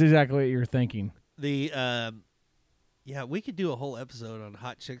 it's exactly what you're thinking. The yeah, we could do a whole episode on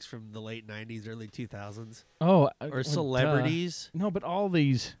hot chicks from the late '90s, early 2000s, Oh, or celebrities. No, but all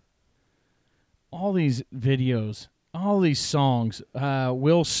these videos, all these songs.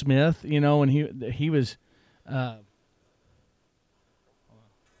 Will Smith, you know, when he was.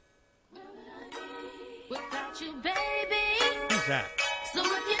 Without you, baby. Who's that? So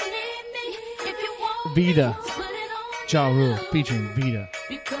if you need me, if you want Vita. me, just put it on Ja you. Rule featuring Vita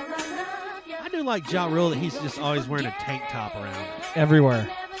Because I love you. I do like Ja Rule that he's just always wearing a tank top around. everywhere.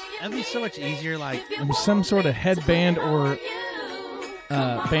 That'd be so much easier. Like, And some sort of headband or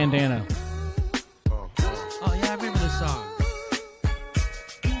bandana. oh yeah, I remember this song.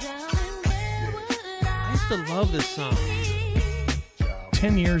 I used to love this song.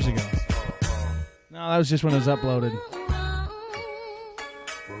 10 years ago. No, that was just when it was uploaded.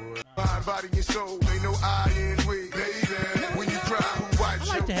 Mind, body, and soul. Ain't no I in we. Baby, when you cry, who wipes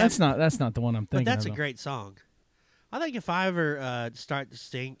I like your to have, That's not the one I'm but thinking that's of. a great song. I think if I ever start to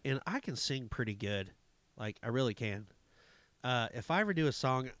sing, and I can sing pretty good, like I really can. If I ever do a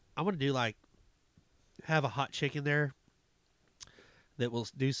song, I'm gonna do like have a hot chick in there that will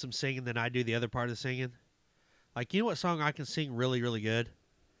do some singing, then I do the other part of the singing. Like, you know what song I can sing really, really good?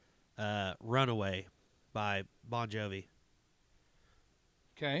 Runaway by Bon Jovi.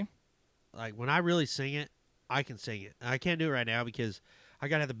 Okay. Like, when I really sing it, I can sing it. I can't do it right now because I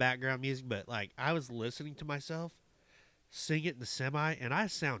gotta have the background music, but like I was listening to myself sing it in the semi, and I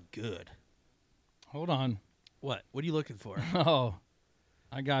sound good. Hold on. What? What are you looking for? Oh,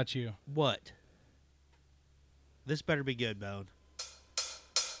 I got you. What? This better be good, Bone.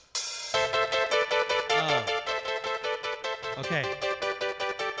 Oh. Okay.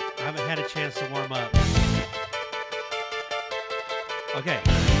 I haven't had a chance to warm up. Okay.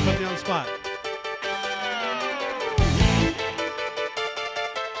 Put me on the spot.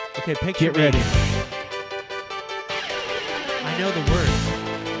 Okay, picture Get me. ready. I know the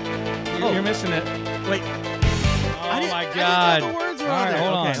words. You're, Oh. you're missing it. Wait. Oh my I God. didn't know the words were All on right, there.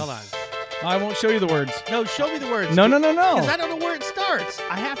 hold Okay, on. hold on. I won't show you the words. No, show me the words. No. Because I don't know where it starts.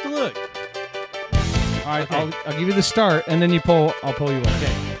 I have to look. All right, Okay. I'll give you the start, and then I'll pull you up.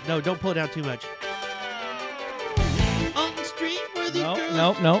 Okay. No, don't pull it down too much. On the street where the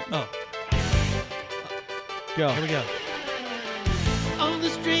girls... No. Oh, Go. here we go. On the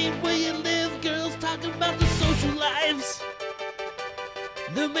street where you live, girls talk about the social lives.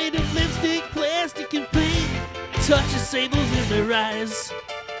 They're made of lipstick, plastic, and paint. Touch the sables in their eyes.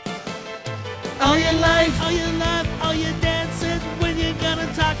 All your life, all your dancing when you're gonna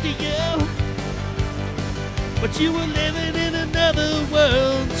talk to you. But you were living in another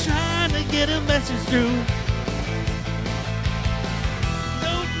world, trying to get a message through.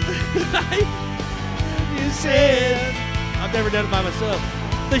 No, you said, I've never done it by myself.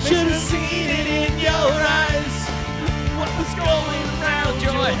 They should have seen it in your eyes. What was going around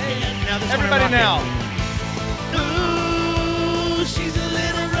your head? Now this is Everybody when I'm now. rocking. Ooh, she's a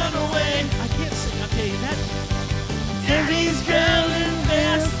little runaway. I can't sing. Okay, that. Daddy's girl in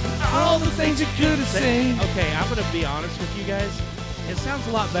best. All the things you could have seen. Okay, I'm gonna be honest with you guys. It sounds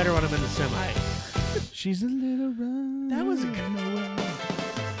a lot better when I'm in the semi. She's a little run. That was a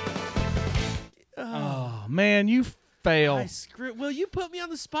Oh man, you fail. Will you put me on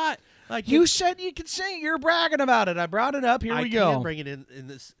the spot? Like You said you could sing. You're bragging about it. I brought it up. Here I we can go. bring it in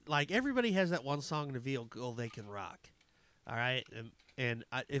this. Like everybody has that one song in the vehicle they can rock. All right, and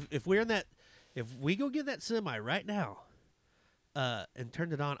if we're in that, if we go get that semi right now, and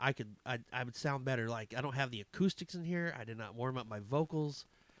turned it on, I would sound better. Like I don't have the acoustics in here. I did not warm up my vocals.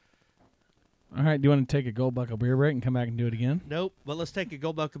 All right. Do you want to take a Gold Buckle beer break and come back and do it again? Nope. But let's take a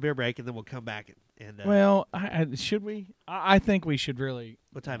Gold Buckle beer break and then we'll come back and Well, should we? I think we should really.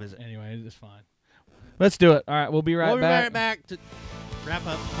 what time is it? Anyway, it's fine. Let's do it. All right. We'll be right We'll be back. right back to wrap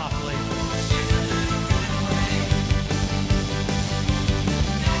up possibly.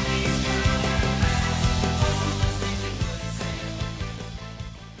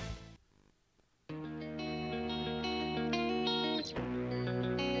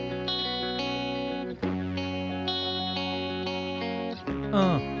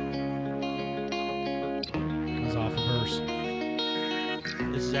 That was off a verse.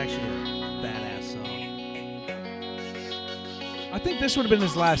 This is actually a badass song. I think this would have been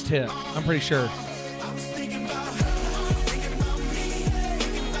his last hit. I'm pretty sure.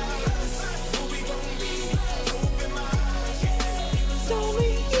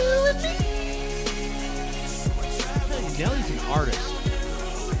 Nelly's an artist.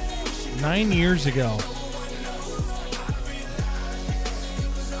 9 years ago.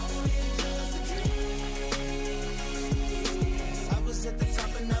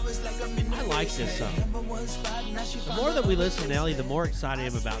 I like this song. The more that we listen to Nelly, the more excited I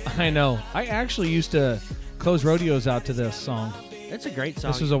am about it. I know. I actually used to close rodeos out to this song. It's a great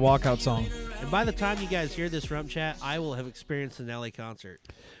song. This was a walkout song. And by the time you guys hear this Rump Chat, I will have experienced the Nelly concert.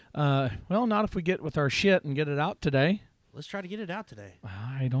 Well, not if we get with our shit and get it out today. Let's try to get it out today.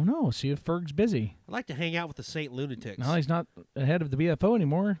 I don't know. See if Ferg's busy. I'd like to hang out with the Saint Lunatics. No, he's not ahead of the BFO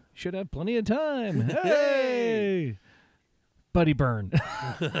anymore. Should have plenty of time. Hey! Buddy Burn.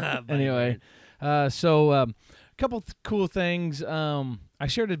 Anyway, so a couple cool things. I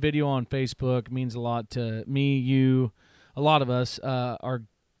shared a video on Facebook. It means a lot to me, you, a lot of us. Our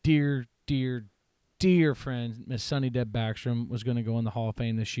dear, dear, dear friend, Miss Sunny Deb Backstrom, was going to go in the Hall of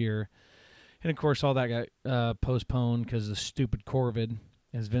Fame this year. And, of course, all that got postponed because of the stupid Corvid,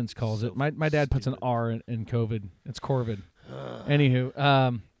 as Vince calls it. My dad puts an R in COVID. It's Corvid.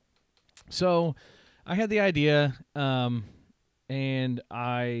 Anywho, so I had the idea, and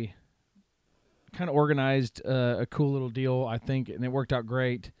I kind of organized a cool little deal, I think, and it worked out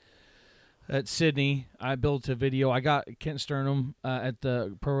great. At Sydney, I built a video. I got Kent Sternum at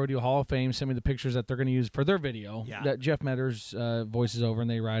the Pro Rodeo Hall of Fame sent me the pictures that they're going to use for their video that Jeff Metters voices over, and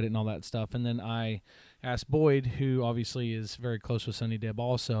they write it and all that stuff. And then I asked Boyd, who obviously is very close with Sunny Deb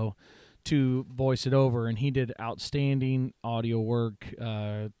also, to voice it over, and he did outstanding audio work,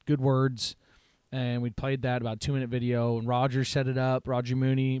 good words, and we played that about 2-minute video. And Roger set it up. Roger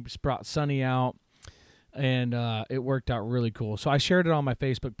Mooney brought Sunny out. And it worked out really cool. So I shared it on my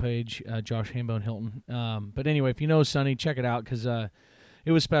Facebook page, Josh Hambone Hilton. But anyway, if you know Sunny, check it out because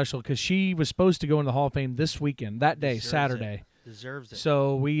it was special because she was supposed to go into the Hall of Fame this weekend, that day, Saturday. Deserves it.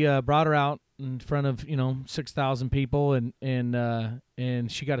 So we brought her out in front of 6,000 people, and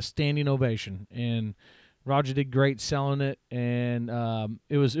she got a standing ovation. And Roger did great selling it, and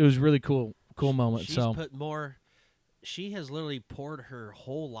it was really cool moment. She's so put more. She has literally poured her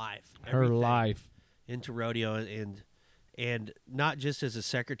whole life, her life. into rodeo, and not just as a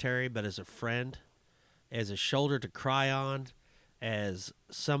secretary, but as a friend, as a shoulder to cry on, as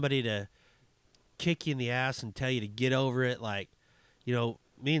somebody to kick you in the ass and tell you to get over it. Like,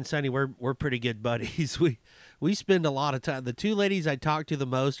 me and Sunny, we're pretty good buddies. We spend a lot of time. The two ladies I talk to the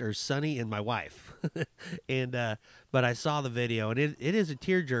most are Sunny and my wife. And but I saw the video, and it is a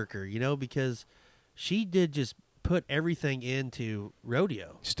tearjerker, because she did just put everything into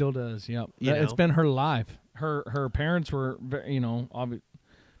rodeo. Still does, yep. You It's know? been her life. Her parents were,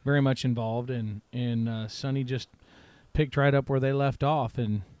 very much involved, and Sunny just picked right up where they left off,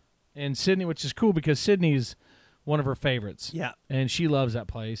 and Sydney, which is cool because Sydney's one of her favorites. Yeah. And she loves that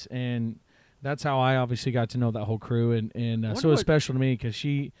place, and that's how I obviously got to know that whole crew, and wonder so it's what- special to me because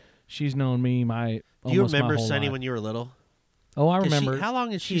she's known me Do you almost my remember whole Sunny life. when you were little? Oh, I 'Cause remember. how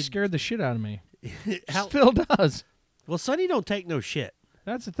long has she she scared the shit out of me? how, Still does. well, Sunny don't take no shit.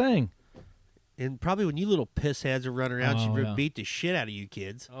 That's the thing. And probably when you little piss heads are running around, she Oh, would yeah. beat the shit out of you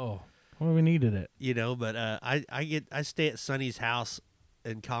kids. Oh, well, we needed it. But I stay at Sunny's house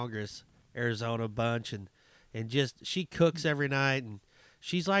in Congress, Arizona a bunch, and just she cooks every night, and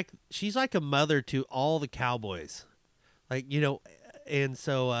she's like a mother to all the cowboys. Like, and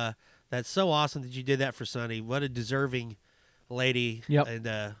so that's so awesome that you did that for Sunny. What a deserving lady. Yep.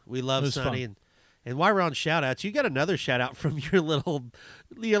 And we love It was Sunny. fun. And while we're on shout outs, you got another shout out from your little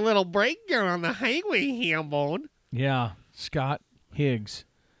breakdown on the highway, Hambone. Yeah, Scott Higgs,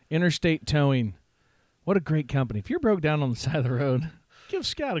 Interstate Towing. What a great company. If you're broke down on the side of the road, give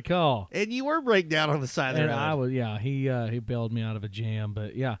Scott a call. And you were breakdown on the side of the And road. I was, yeah, he bailed me out of a jam,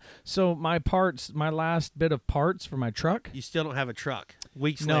 but yeah. So my last bit of parts for my truck. You still don't have a truck.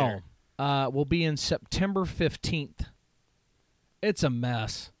 Weeks later. No, will be in September 15th. It's a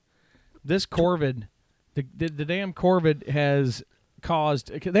mess. This Corvid, the damn Corvid has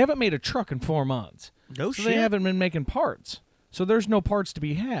caused. They haven't made a truck in 4 months. No So shit. they haven't been making parts. So there's no parts to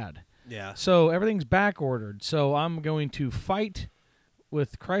be had. Yeah. So everything's back ordered. So I'm going to fight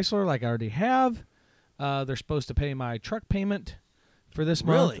with Chrysler like I already have. They're supposed to pay my truck payment for this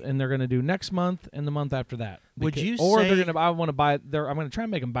month, Really? and they're going to do next month and the month after that. Would you Or say- they're going to. I want to buy. I'm going to try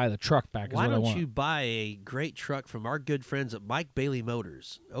and make them buy the truck back. Is Why what I don't want. you buy a great truck from our good friends at Mike Bailey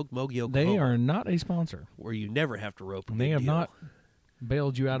Motors, Okmulgee, Oklahoma, They are not a sponsor. where you never have to rope a They big have deal. not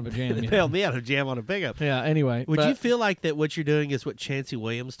bailed you out of a jam They yet. bailed me out of a jam on a pickup. Yeah. Anyway, Would but you feel like that what you're doing is what Chancey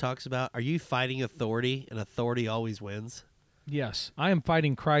Williams talks about? Are you fighting authority, and authority always wins? Yes, I am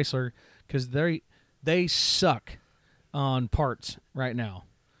fighting Chrysler because they suck on parts right now.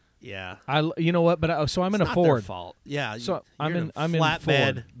 Yeah. You know what? But so I'm in It's a not their Ford. fault. Yeah. So you're I'm a in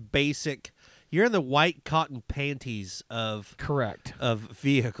flatbed, Ford. basic. You're in the white cotton panties of Correct.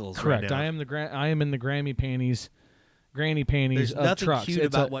 vehicles Correct. right now. I am in the granny panties There's of nothing trucks. cute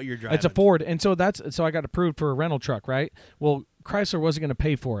It's about a- what you're It's a driving. Ford, and so I got approved for a rental truck, right? Well, Chrysler wasn't going to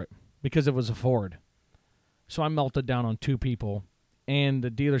pay for it because it was a Ford. So I melted down on two people, and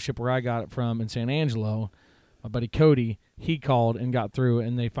the dealership where I got it from in San Angelo, my buddy Cody, he called and got through,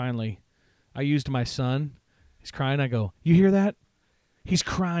 and they finally. I used my son. He's crying. I go, "You hear that? He's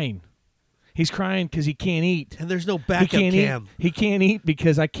crying. He's crying because he can't eat." And there's no He backup can't cam. eat. He can't eat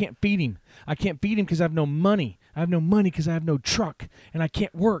because I can't feed him. I can't feed him because I have no money. I have no money because I have no truck, and I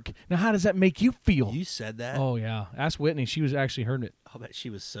can't work. Now, how does that make you feel? You said that? Oh yeah, ask Whitney. She was actually heard it. I'll bet she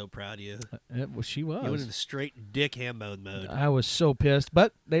was so proud of you. She was. You went into straight dick Hambone mode. I was so pissed,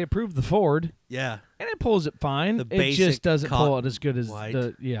 but they approved the Ford, Yeah. and it pulls it fine. The It basic just doesn't pull cotton it as good as white.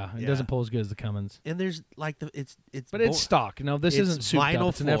 It Yeah. doesn't pull as good as the Cummins. And there's like it's But it's stock. No, this it's isn't souped vinyl up.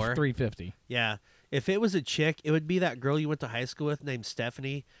 It's an floor. F350. Yeah. If it was a chick, it would be that girl you went to high school with named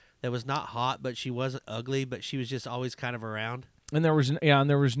Stephanie that was not hot, but she wasn't ugly, but she was just always kind of around. And there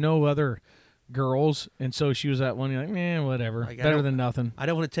was no other girls, and so she was that one. You're like, whatever, Like, I better don't- than nothing. I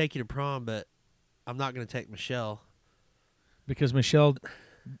don't want to take you to prom, but I'm not going to take Michelle. Because Michelle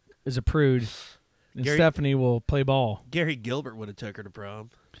is a prude, and Gary- Stephanie will play ball. Gary Gilbert would have took her to prom.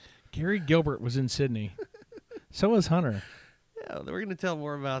 Gary Gilbert was in Sydney. So was Hunter. Yeah, we're going to tell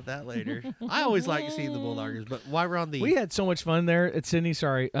more about that later. I always like seeing the Bulldoggers, but while we're on the We had so much fun there at Sydney.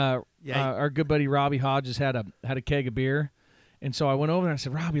 Sorry, Yeah. our good buddy Robbie Hodges had a keg of beer, and so I went over there and I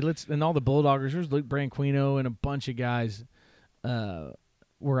said, Robbie, let's. And all the Bulldoggers, there's Luke Branquino and a bunch of guys,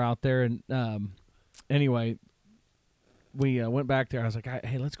 were out there. And anyway, we went back there. I was like,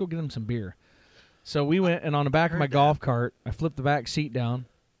 hey, let's go get them some beer. So we went, and on the back of my heard golf cart, I flipped the back seat down,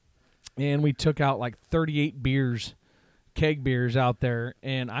 and we took out like 38 beers. Keg beers out there,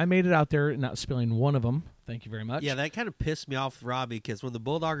 and I made it out there not spilling one of them. Thank you very much. Yeah, that kind of pissed me off with Robbie because when the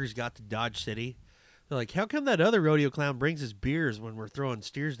Bulldoggers got to Dodge City, they're like, how come that other rodeo clown brings his beers when we're throwing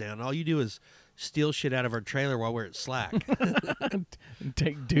steers down? All you do is steal shit out of our trailer while we're at Slack. And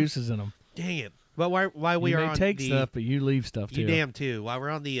take deuces in them. Dang it. But why we You are may on take the, stuff, but you leave stuff too. You damn too. While we're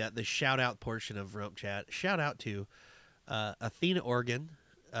on the shout-out portion of Rope Chat, shout out to Athena, Oregon,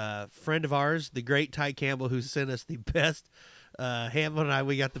 friend of ours, the great Ty Campbell, who sent us the best. Hamlin and I,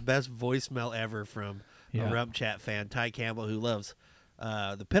 we got the best voicemail ever from Yeah. a Rump Chat fan, Ty Campbell, who loves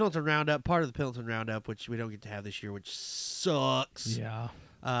the Pendleton Roundup, part of the Pendleton Roundup, which we don't get to have this year, which sucks. Yeah.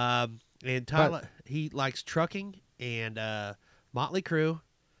 And Tyler, he likes trucking and Motley Crue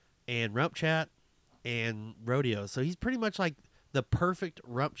and Rump Chat and rodeo. So he's pretty much like the perfect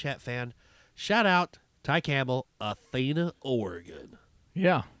Rump Chat fan. Shout out Ty Campbell, Athena, Oregon.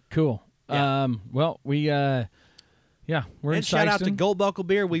 Yeah. Cool. Yeah. Well, we we're in And shout out to Sikeston. Gold Buckle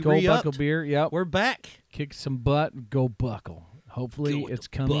Beer. We Gold re-upped. Buckle Beer. Yep. We're back. Kick some butt. Go Buckle. Hopefully, Go it's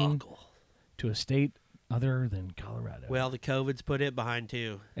to coming Buckle. to a state other than Colorado. Well, the COVID's put it behind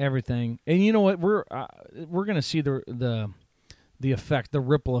too. Everything, and you know what? We're going to see the effect, the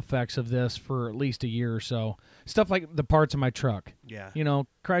ripple effects of this for at least a year or so. Stuff like the parts of my truck. Yeah. You know,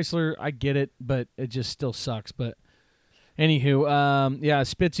 Chrysler, I get it, but it just still sucks. But Anywho, yeah,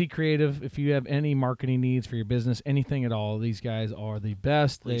 Spitzy Creative. If you have any marketing needs for your business, anything at all, these guys are the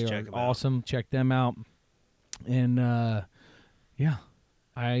best. Please they check are them out. awesome. Check them out. And yeah,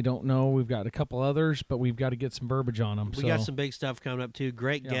 I don't know. We've got a couple others, but we've got to get some verbiage on them. We got some big stuff coming up too.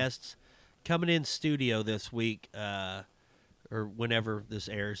 Great Yeah. guests coming in studio this week, or whenever this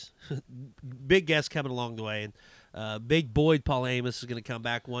airs. Big guests coming along the way. And Big Boyd Paul Amos is going to come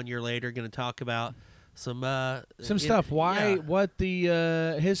back 1 year later. Going to talk about some stuff. Why? Yeah. What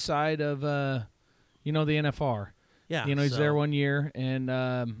the his side of the NFR? Yeah, He's so- there 1 year and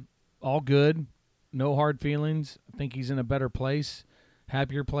all good, no hard feelings. I think he's in a better place,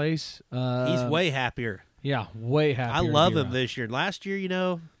 happier place. He's way happier. Yeah, way happier. I to love be him around. this year. Last year,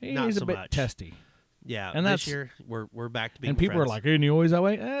 not He's so a bit much. testy, Yeah, And this that's- year we're back to being and people friends. are like, "Isn't he always that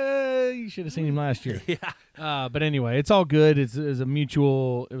way?" You should have seen him last year. yeah. But anyway, it's all good. It was a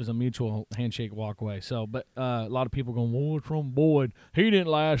mutual handshake, walk away. So, but a lot of people going, "Well, what's wrong with Boyd? He didn't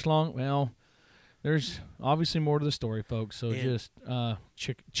last long." Well, there's obviously more to the story, folks. So And- just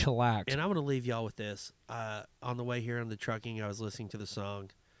chillax. And I'm going to leave y'all with this. On the way here on the trucking, I was listening to the song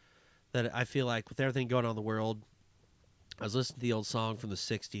that I feel like with everything going on in the world, I was listening to the old song from the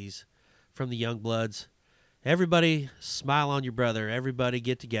 60s from the Youngbloods. Everybody smile on your brother. Everybody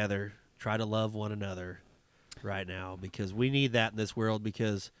get together. Try to love one another right now because we need that in this world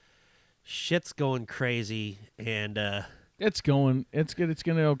because shit's going crazy and It's going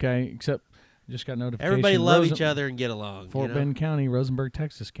to okay. Except I just got notification. everybody love each other and get along. Fort Bend County, Rosenberg,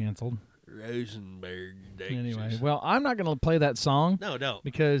 Texas, canceled. Rosenberg, Texas. Anyway, well, I'm not going to play that song. No, don't.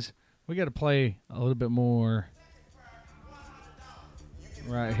 Because we got to play a little bit more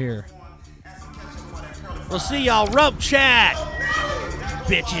right here. We'll see y'all rump chat,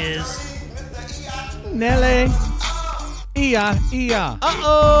 bitches. Nelly, Ia.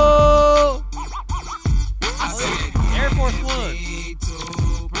 Uh-oh. Air Force One.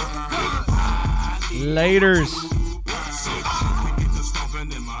 Laters.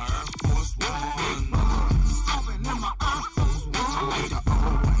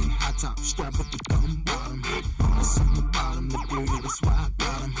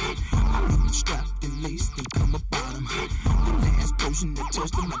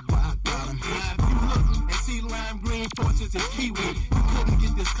 Forces and kiwi. You couldn't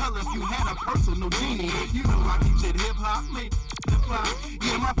get this color if you had a personal genie. You know I keep it hip hop, mate. Flip flop.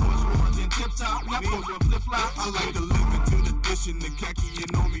 Yeah, my force ones in tip top. My force one flip flop. I like the limited edition, the khaki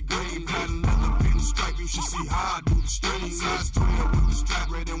and army green. Pattern leather pin stripe. You should see how I do the string. Size 12 with the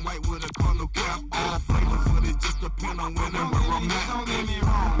strap, red and white with a color cap. All flavors, but it just depend on when and where I'm at. Don't get me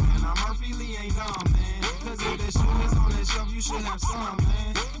wrong, man. I'm Murphy Lee ain't dumb, man. Cause if that shit is on that shelf, you should have some,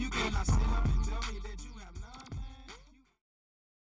 man. You cannot sit up and